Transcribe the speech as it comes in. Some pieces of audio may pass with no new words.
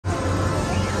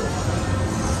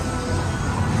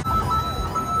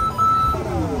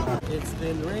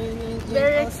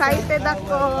excited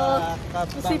ako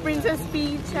to see Princess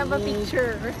Peach have a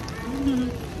picture.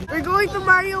 We're going to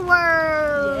Mario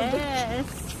World! Yes!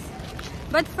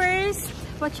 But first,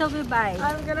 what shall we buy?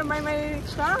 I'm gonna buy my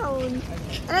crown.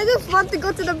 And I just want to go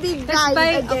to the big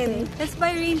guy again. Okay. Let's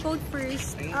buy raincoat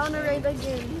first. I wanna ride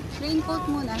again. Raincoat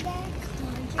muna.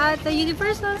 At the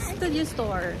Universal Studio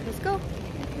Store. Let's go.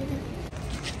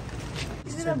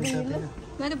 Is it a bill?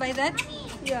 Want to buy that?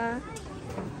 Yeah.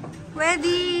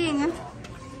 Wedding!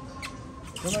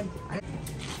 Come on.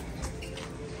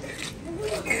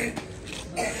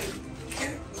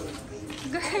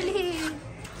 Girly!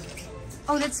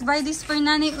 Oh, let's buy this for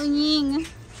Nanay Unying.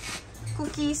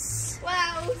 Cookies.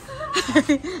 Wow!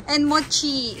 And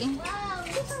mochi. Wow!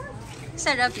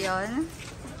 Sarap yun.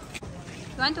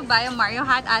 You want to buy a Mario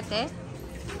hat, ate?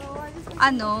 No, I just...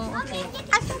 Ano? Okay.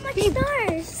 I so much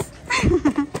stars!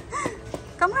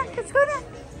 Come on, let's go na.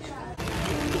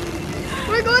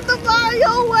 We're going to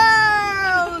Mario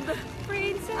World!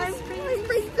 Princess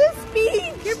Princess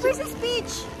Peach! You're Princess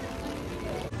Peach!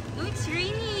 No, it's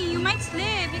rainy. You might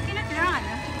slip. You cannot run.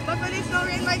 But when it's no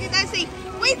rain, why did I say,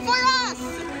 wait for us?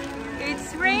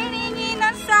 It's raining in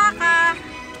Osaka.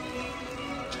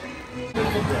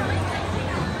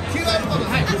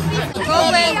 Go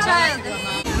away, child.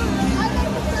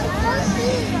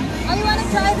 Oh, you want to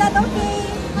try that? Okay.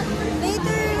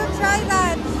 Later, you'll try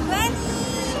that. 20.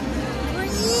 We're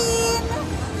in.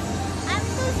 I'm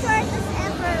so short as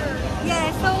ever. Yeah,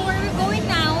 so where are we going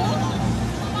now?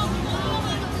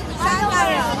 Saan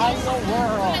tayo? Mario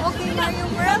World. Okay, Mario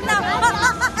World now.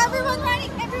 Everyone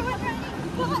running! Everyone running!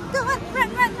 Go on, go on! Run,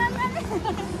 run, run, run!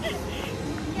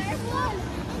 Careful!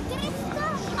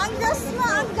 Ang gas mo!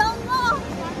 Ang down mo!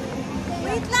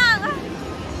 Wait lang!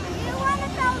 You wanna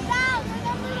go down?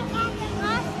 Remember the mountain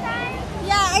last time?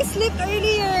 Yeah, I slipped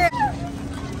earlier.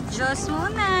 Diyos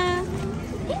muna.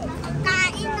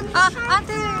 Kain ng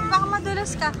Ate, baka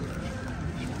madulas ka.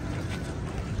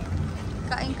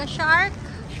 Kain ka, shark.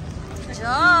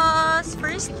 Diyos,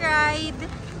 first ride.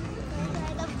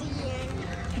 ride of the year.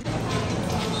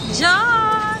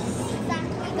 Diyos!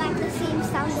 Exactly, got the same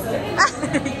sound of it.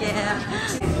 Yeah.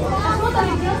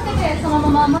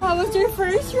 How was your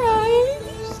first ride?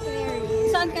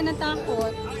 Scary. Saan ka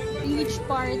natakot? In which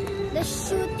part? The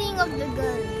shooting of the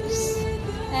guns.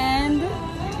 And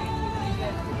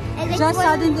And like just when-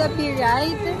 suddenly appear,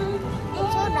 right?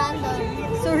 It's so random.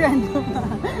 So random.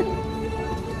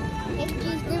 Like,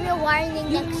 please give me a warning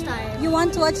next time. You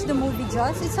want to watch the movie,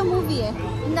 Joss? It's a movie, eh?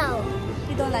 No.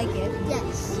 You don't like it?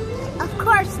 Yes. Of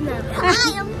course not.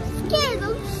 I am scared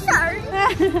of sharks.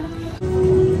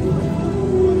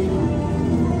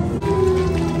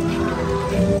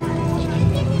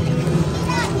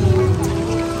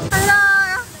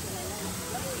 Hello!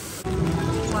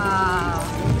 Wow.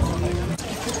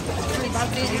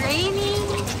 It's been raining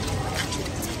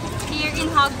here in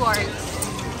Hogwarts.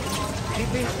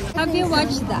 Have you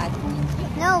watched that?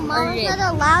 No, Mom's Alright.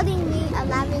 not allowing me.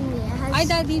 Ay,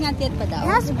 daddy, not yet pa It daw.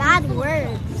 has bad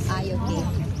words. Ay, okay.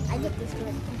 I get this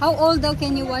word. How old daw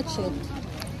can you watch it?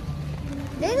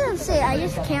 They didn't say. I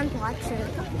just can't watch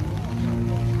it.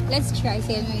 Let's try.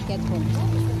 Say when we get home.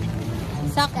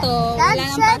 Sakto. Dad Wala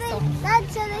nang said pasok. Dad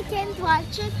said I can't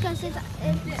watch it because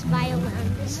it's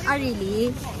violent. Ah,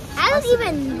 really? I don't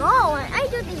even know. I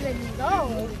don't even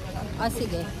know. Ah,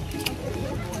 sige.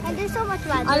 And there's so much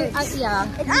bad I'll, words. yeah.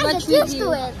 And we'll I watch get with used you.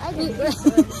 to it. I get used to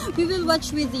it. We will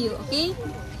watch with you, okay?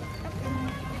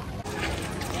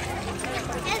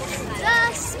 It's the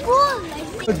school.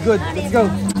 Good, good. Let's go.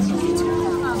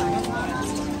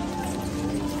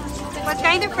 What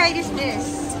kind of ride is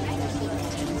this?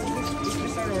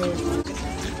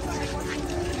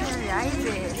 The ride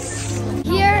is...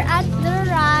 Here at the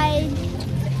ride,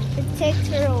 it takes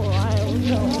her a while.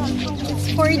 It's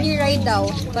 4D ride daw,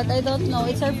 but I don't know.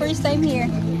 It's our first time here.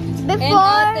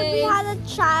 Before Ate- we had a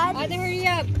chance. Ate, hurry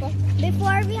up!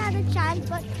 Before we had a chance,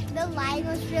 but the line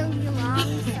was really long.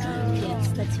 So Yes,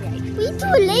 that's right. we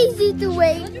too lazy to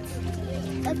wait.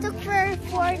 It took for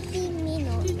 40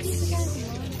 minutes.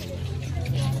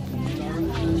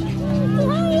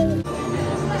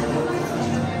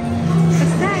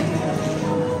 What's that?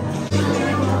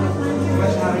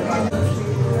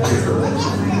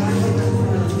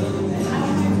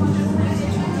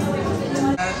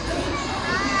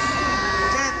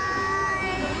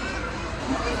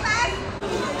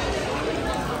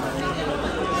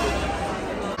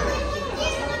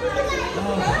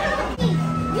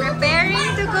 Preparing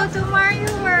to go to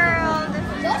Mario World.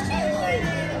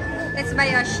 Let's buy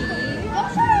Yoshi.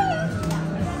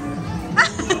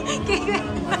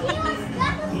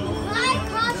 My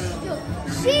costume.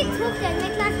 She took it. My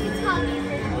classmate's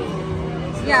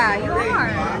Yeah, you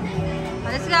are.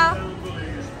 Let's go.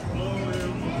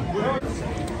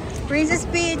 Princess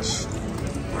Peach.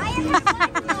 I am her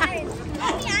bodyguard.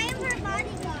 Mommy, I am her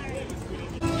bodyguard.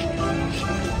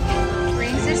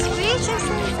 Princess Peach is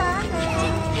inside.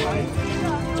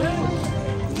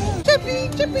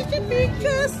 Chippy,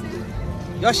 kiss.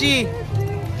 Yoshi.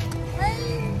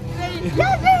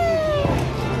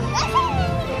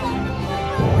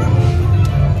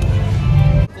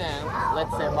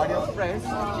 Let's say Mario's friends.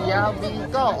 Here we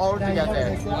go all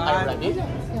together. Are you ready?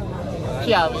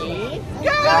 Here we go!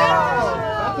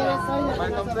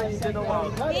 Welcome to the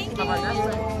world. Have a nice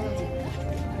day.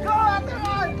 Go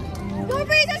everyone! Go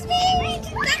Princess Peach!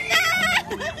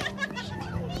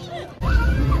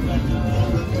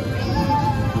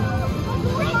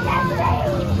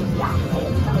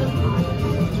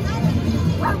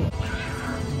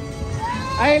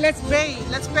 Hey, let's pay!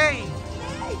 Let's pay!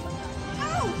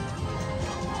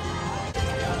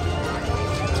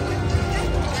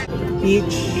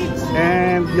 Peach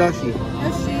and Yoshi.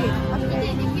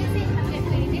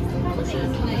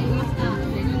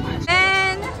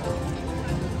 And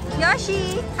Yoshi.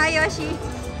 Hi, Yoshi.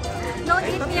 Don't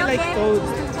eat me, Like okay? toads.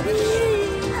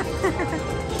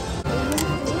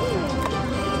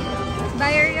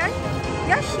 Bye,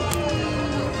 Yoshi.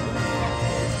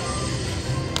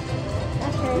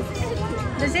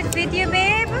 Does it fit you,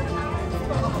 babe?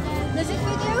 Does it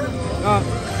fit you? Oh,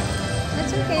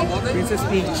 That's okay. Princess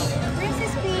Peach.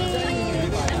 Princess Peach.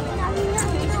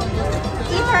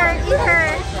 Eat her, eat her.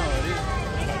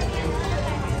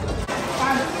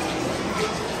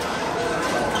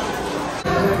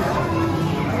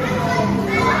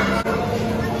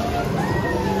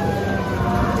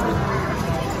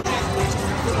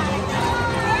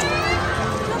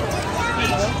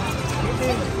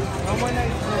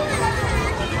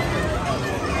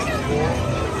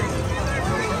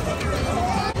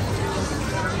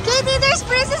 Katie, there's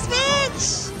Princess Peach!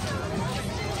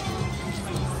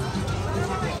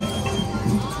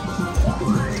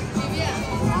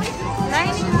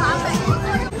 Lining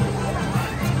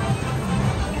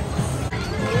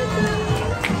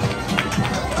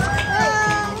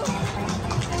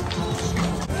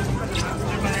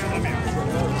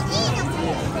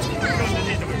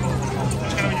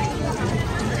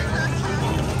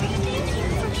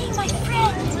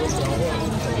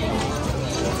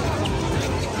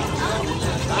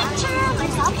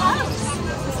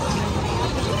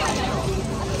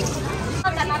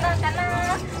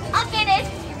OK です。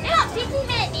では、ピチ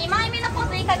目2枚目のポー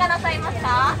ズいかがなさいます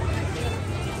か？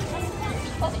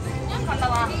今度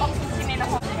はピチ目の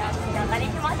ポーズが上がり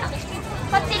しました。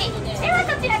バッチリ。では、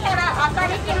こちらからお渡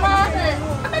りします。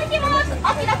お渡りします。お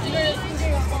開き。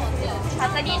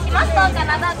確認します。どうか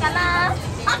な、どうかな。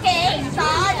OK。さ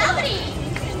あ、ラブリー。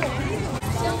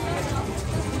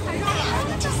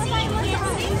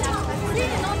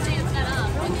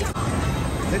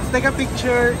Let's take a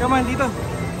picture. Come on, dito.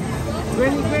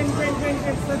 Gwen, stand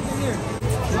here.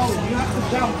 No, you have to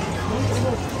jump.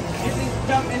 Go. This is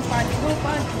jump and punch. Go,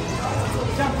 punch.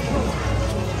 Jump, go.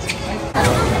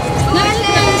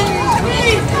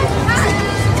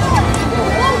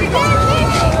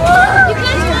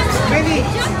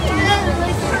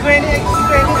 Gwen again.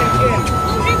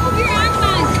 Remove your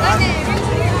armbands.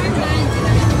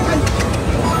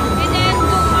 And then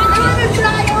go punch.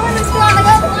 I want to fly.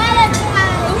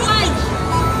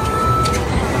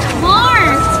 More!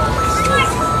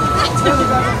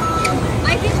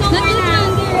 I think no more now.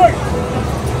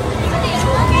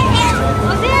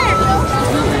 Oh, there!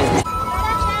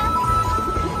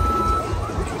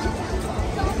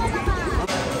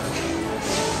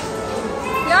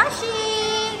 Yoshi!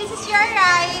 This is your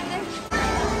ride.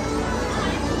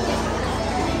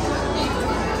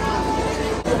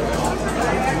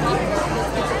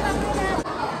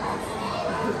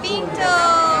 Pink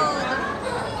Toad!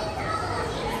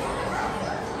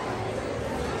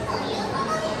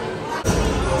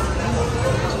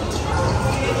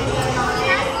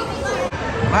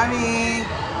 Mommy!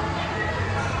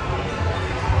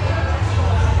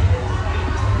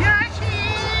 Yoshi!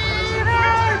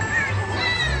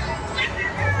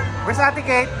 Where's Ate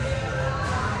Kate?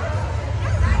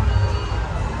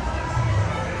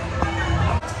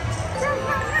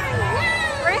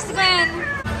 Where's Gwen?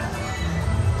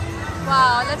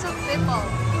 Wow, lots of people.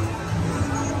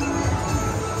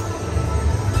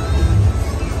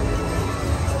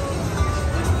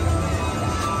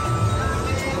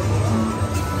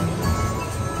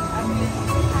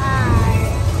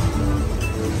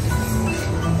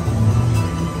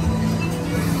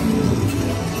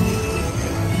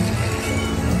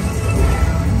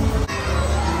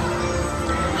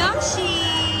 Yoshi!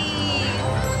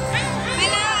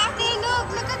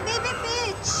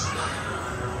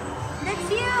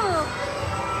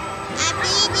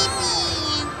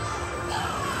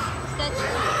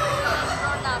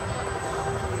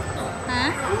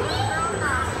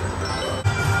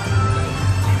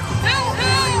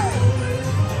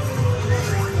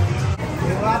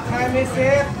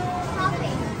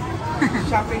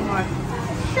 Shopping mall.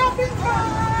 Shopping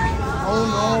mall! Oh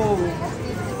no!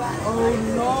 Oh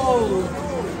no!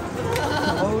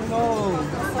 Oh no!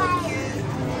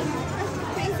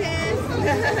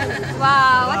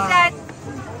 Wow, what's that?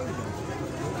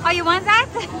 Oh, you want that?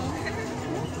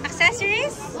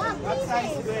 Accessories? What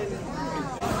size, Gwen?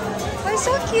 Oh,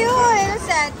 so cute. What's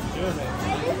that?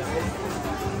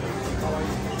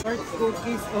 Heart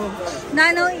cookies of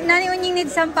Nani, when you need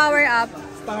some power up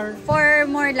star. for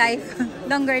more life,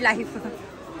 longer life.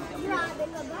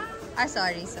 Ah,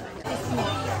 sorry.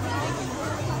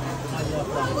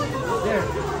 There.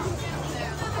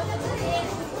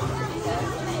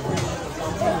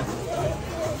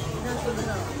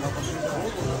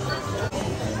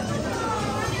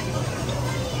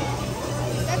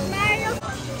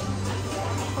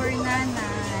 For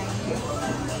nanay.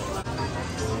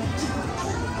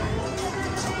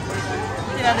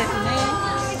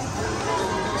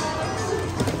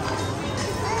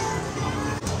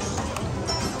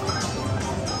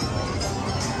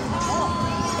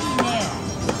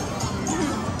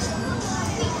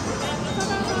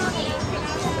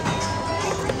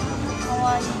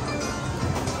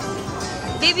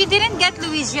 Babe, you didn't get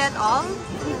Luigi at all?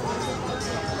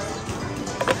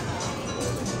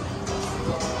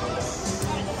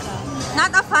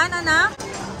 Not a fan, anak?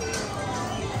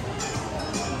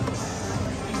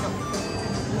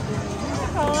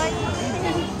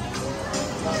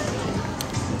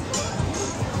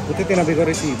 Buti tinabi ko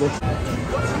resibo.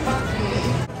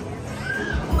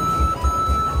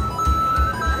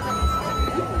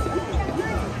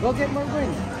 Go get more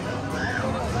Gwen.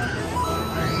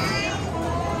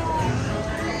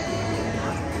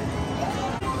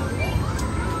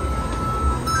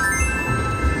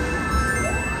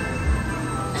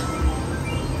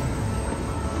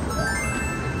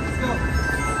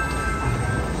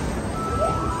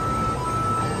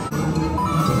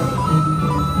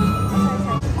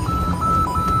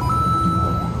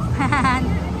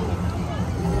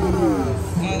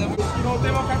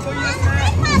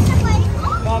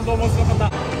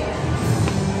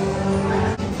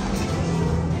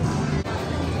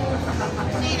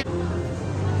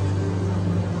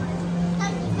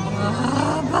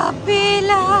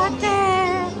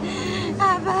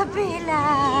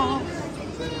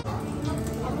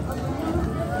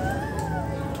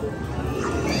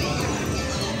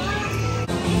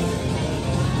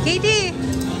 Katie,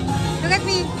 look at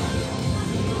me.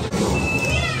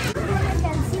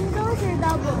 Singles or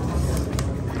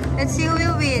doubles? Let's see who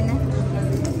will win.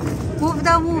 Move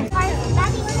the move.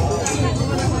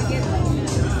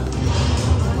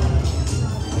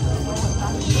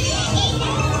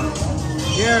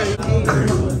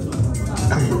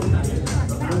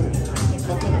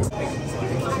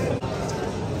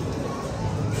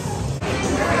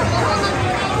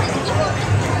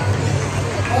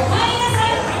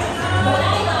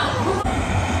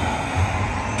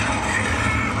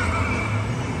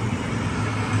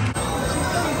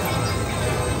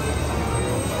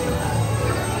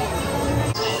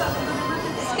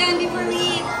 Candy for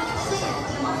me.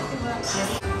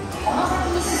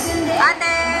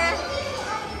 Ate,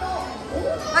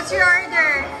 what's your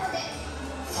order?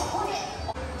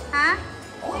 Huh?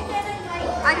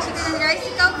 Chicken and rice.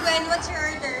 Ikaw, Gwen, what's your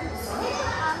order?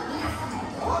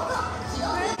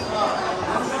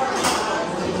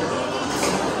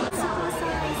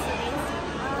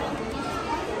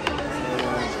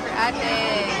 For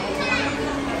Ate.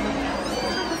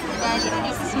 Daddy,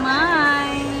 this is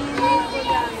mine.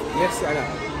 Yes, anak.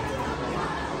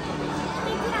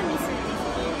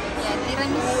 Yeah,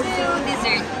 tiramisu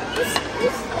dessert.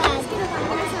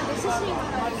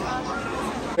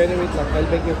 Pero wait lang, I'll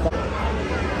make you pang...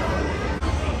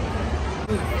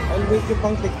 I'll make you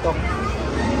pang TikTok.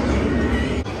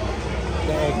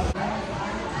 The egg.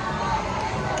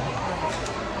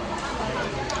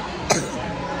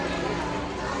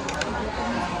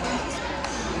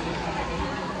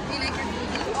 Do you like your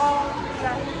food?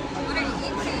 What are you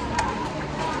eating?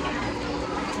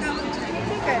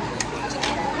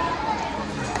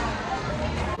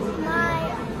 My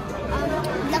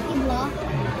lucky block.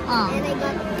 Oh, And I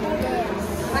got this.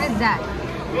 what is that?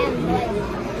 And this.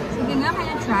 Sige nga, can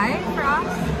you try it for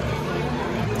us?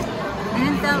 And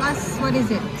then tell us what is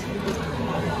it?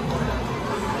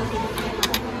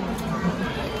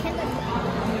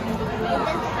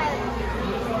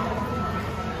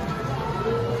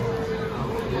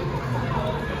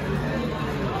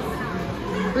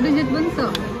 What is it, Bunso?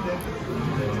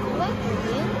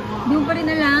 Di mo pa rin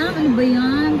alam? Ano ba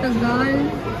yan? Tagal.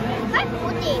 What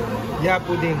pudding? Yeah,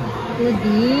 pudding.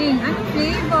 Pudding. Ano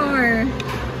flavor?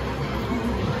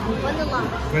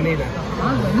 Vanilla.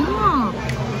 Ah, ganun mo.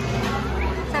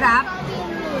 Sarap?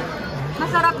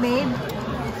 Masarap, babe.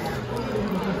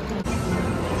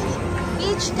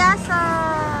 Peach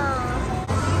Castle.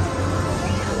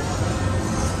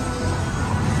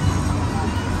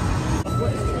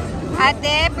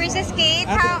 Ate, Princess Kate,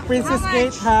 Princess how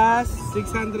Kate much? has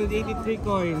 683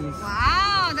 coins.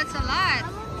 Wow, that's a lot.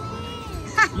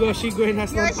 Yoshi Gwen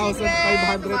has Yoshi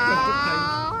 1,525. Gwen,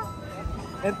 wow.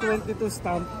 And 22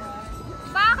 stamp.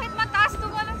 Bakit mataas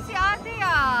tumalon si ate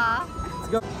ah?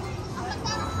 Let's go.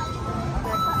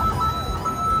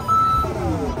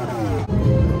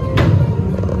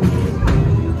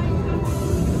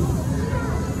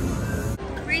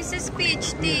 Princess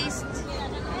Peach taste.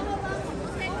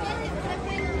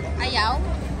 Ayaw?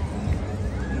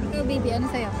 Ikaw, baby, ano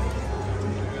sa'yo?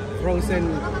 Frozen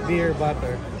beer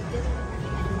butter.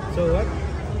 So what?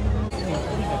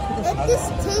 This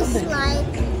tastes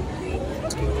like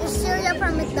the cereal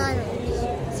from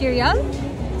McDonald's. Cereal?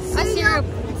 Ah, syrup.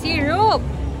 Syrup.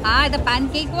 Ah, the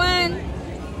pancake one.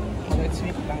 Let's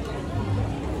sweet lang.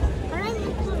 Parang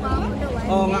the one.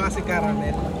 Oo nga kasi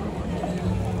caramel.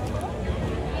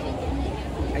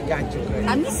 I got you, girl.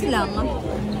 Kamis lang.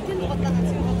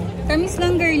 Kamis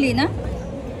lang, girly, na?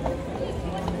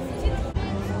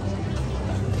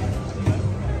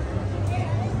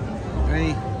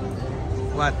 Hey,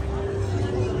 what?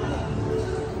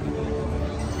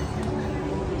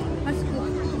 Mas cool.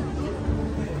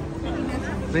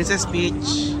 Princess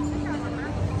Peach.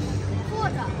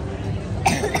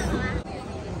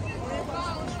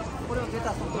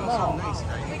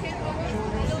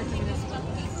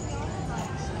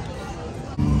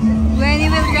 When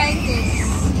you will try this.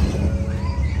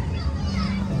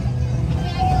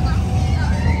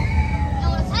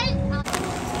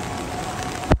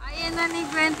 Ayan na ni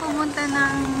Gwen pumunta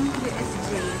ng USJ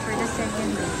for the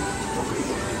second day.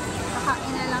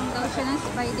 Kakain na lang daw siya ng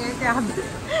spider crab.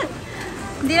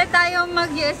 Hindi na tayo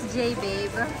mag-USJ,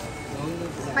 babe.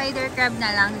 Spider crab na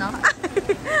lang, no?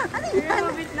 Ano yan?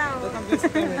 Remove it now.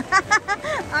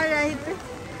 Alright.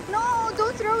 No,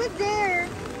 don't throw it there.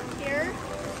 Here?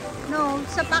 No,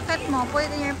 sa packet mo.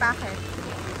 Pwede in your packet.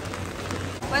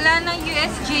 Wala nang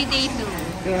USJ Day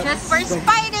 2. Just for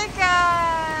spider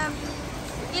crab.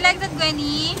 You like that,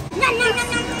 Gwenny? No.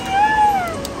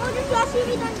 Oh, there's Yoshi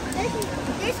meat on.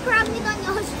 There's crab meat on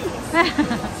Yoshi.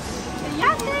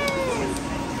 Yes.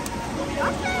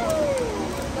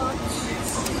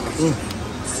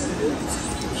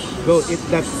 Go eat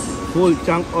that whole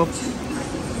chunk of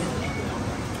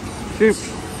shrimp.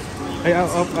 Ay,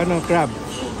 of crab.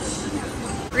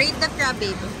 Rate the crab,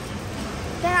 babe.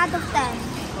 10 out of 10.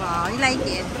 Wow, you like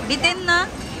it? Bitin na?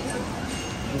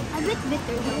 A bit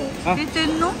bitter though. Ah,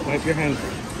 Bitin, no? wipe your hand.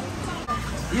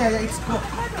 Yeah, it's cooked.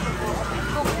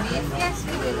 Cooked meat? Yes,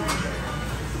 we will.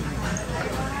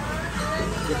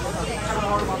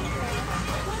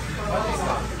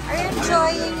 Are you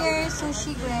enjoying your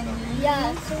sushi, Granny?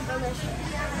 Yeah, so delicious.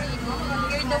 Really?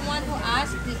 You're the one who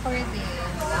asked me for this.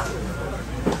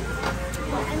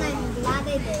 And I'm glad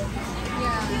I did.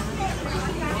 Yeah.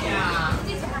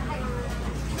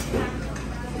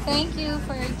 Thank you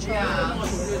for your choice.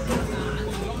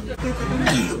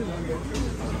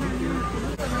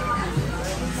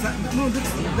 No,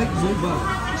 that's like boba.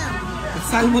 It's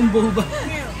salmon boba.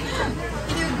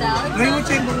 Cute daw. Try mo,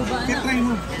 check. Try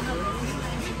mo.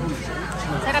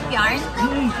 Sarap yarn?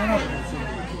 Sarap.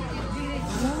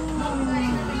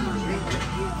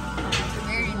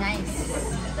 Very nice.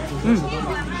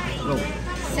 Go.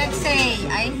 Sexy.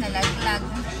 Ay, nalaglag.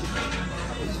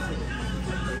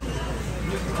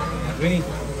 Winnie.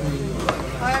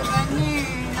 Or ganyan,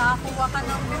 nakakuha ka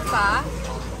ng buka.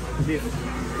 Beef.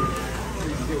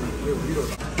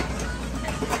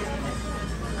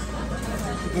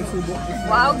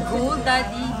 Wow, gold,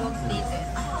 daddy. Gold plated.